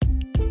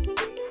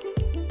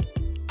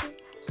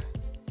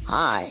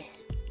Hi,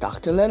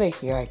 Dr. Lily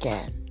here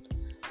again.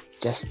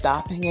 Just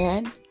stopping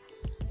in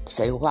to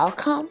say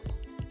welcome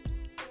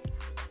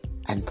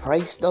and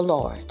praise the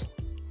Lord.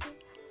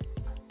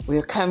 We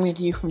are coming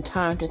to you from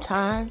time to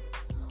time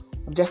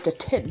with just a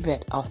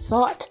tidbit of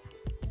thought,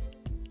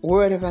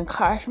 word of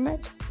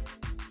encouragement,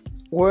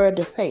 word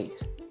of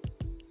faith,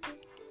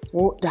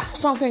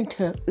 something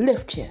to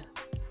lift you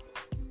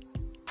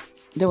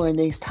during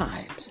these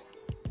times.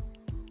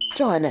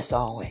 Join us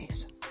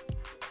always.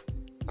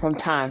 From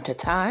time to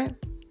time,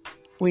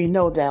 we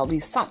know there'll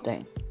be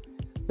something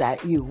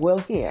that you will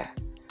hear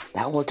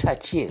that will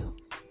touch you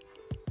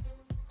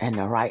in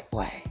the right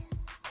way.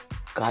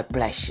 God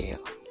bless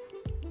you.